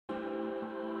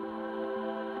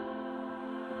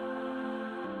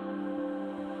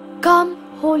Come,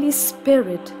 Holy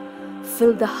Spirit,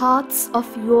 fill the hearts of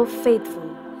your faithful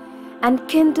and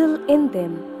kindle in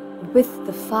them with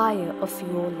the fire of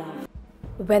your love.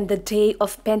 When the day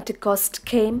of Pentecost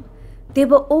came, they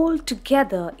were all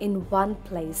together in one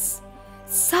place.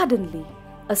 Suddenly,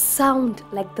 a sound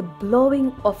like the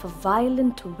blowing of a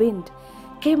violent wind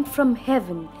came from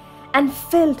heaven and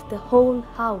filled the whole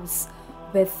house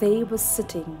where they were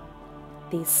sitting.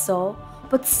 They saw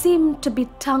what seemed to be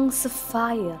tongues of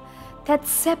fire that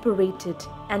separated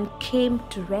and came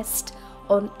to rest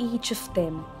on each of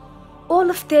them. All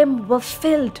of them were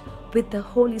filled with the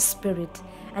Holy Spirit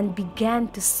and began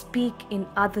to speak in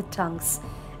other tongues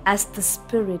as the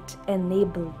Spirit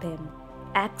enabled them.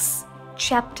 Acts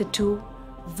chapter 2,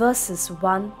 verses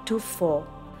 1 to 4.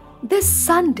 This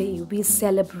Sunday we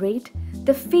celebrate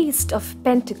the feast of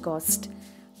Pentecost,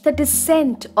 the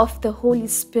descent of the Holy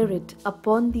Spirit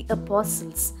upon the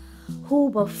apostles who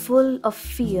were full of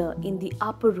fear in the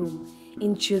upper room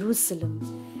in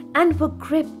Jerusalem and were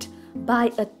gripped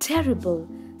by a terrible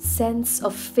sense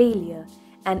of failure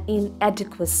and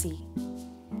inadequacy.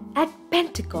 At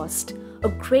Pentecost, a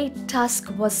great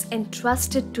task was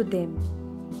entrusted to them,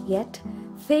 yet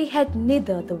they had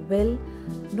neither the will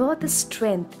nor the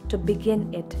strength to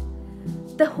begin it.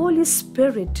 The Holy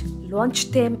Spirit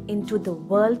launched them into the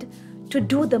world to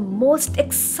do the most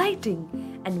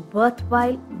exciting and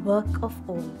worthwhile work of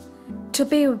all, to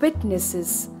be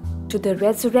witnesses to the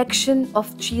resurrection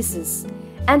of Jesus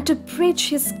and to preach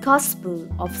His gospel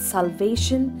of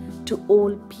salvation to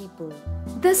all people.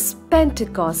 This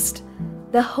Pentecost,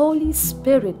 the Holy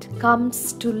Spirit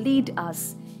comes to lead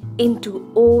us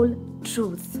into all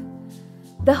truth.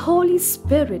 The Holy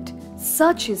Spirit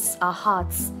searches our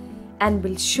hearts and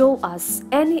will show us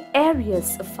any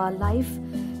areas of our life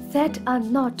that are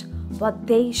not what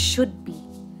they should be.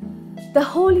 The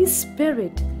Holy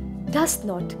Spirit does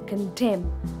not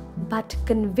condemn but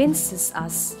convinces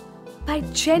us by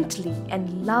gently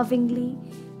and lovingly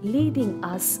leading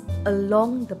us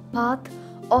along the path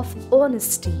of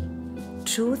honesty,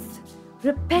 truth,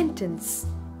 repentance,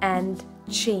 and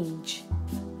change.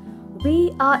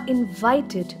 We are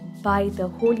invited by the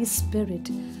Holy Spirit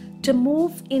to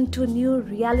move into new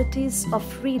realities of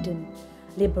freedom,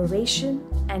 liberation,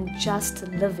 and just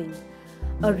living,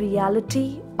 a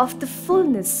reality of the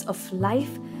fullness of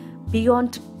life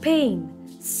beyond pain,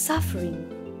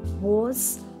 suffering,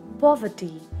 wars,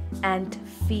 poverty, and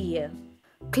fear.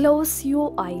 Close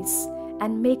your eyes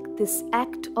and make this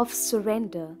act of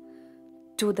surrender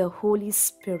to the Holy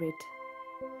Spirit.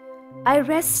 I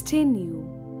rest in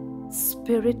you,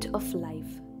 Spirit of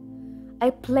life. I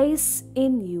place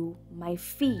in you my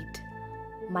feet,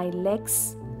 my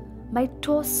legs, my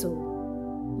torso,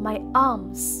 my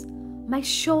arms, my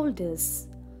shoulders,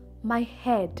 my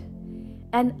head,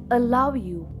 and allow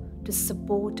you to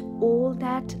support all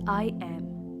that I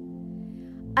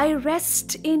am. I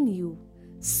rest in you,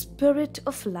 Spirit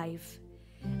of life,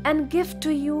 and give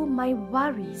to you my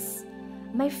worries,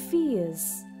 my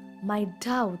fears, my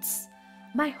doubts,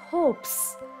 my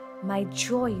hopes, my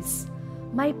joys,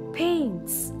 my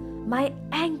pains, my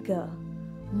anger,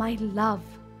 my love,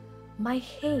 my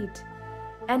hate,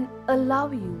 and allow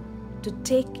you to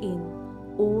take in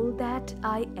all that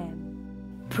I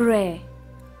am. Prayer.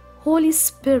 Holy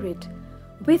Spirit,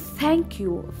 we thank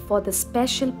you for the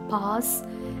special powers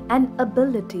and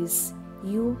abilities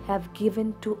you have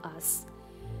given to us.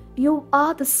 You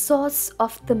are the source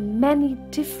of the many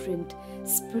different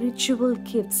spiritual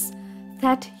gifts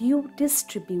that you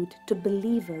distribute to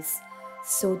believers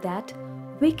so that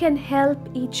we can help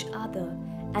each other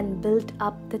and build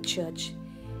up the church.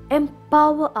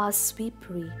 Empower us, we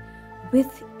pray,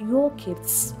 with your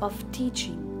gifts of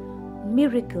teaching,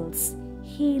 miracles,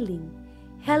 healing,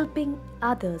 helping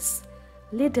others,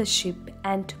 leadership,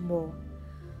 and more.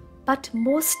 But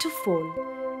most of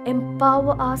all,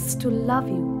 empower us to love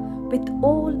you with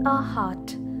all our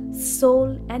heart,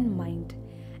 soul, and mind,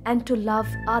 and to love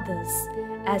others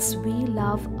as we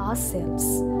love ourselves.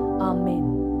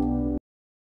 Amen.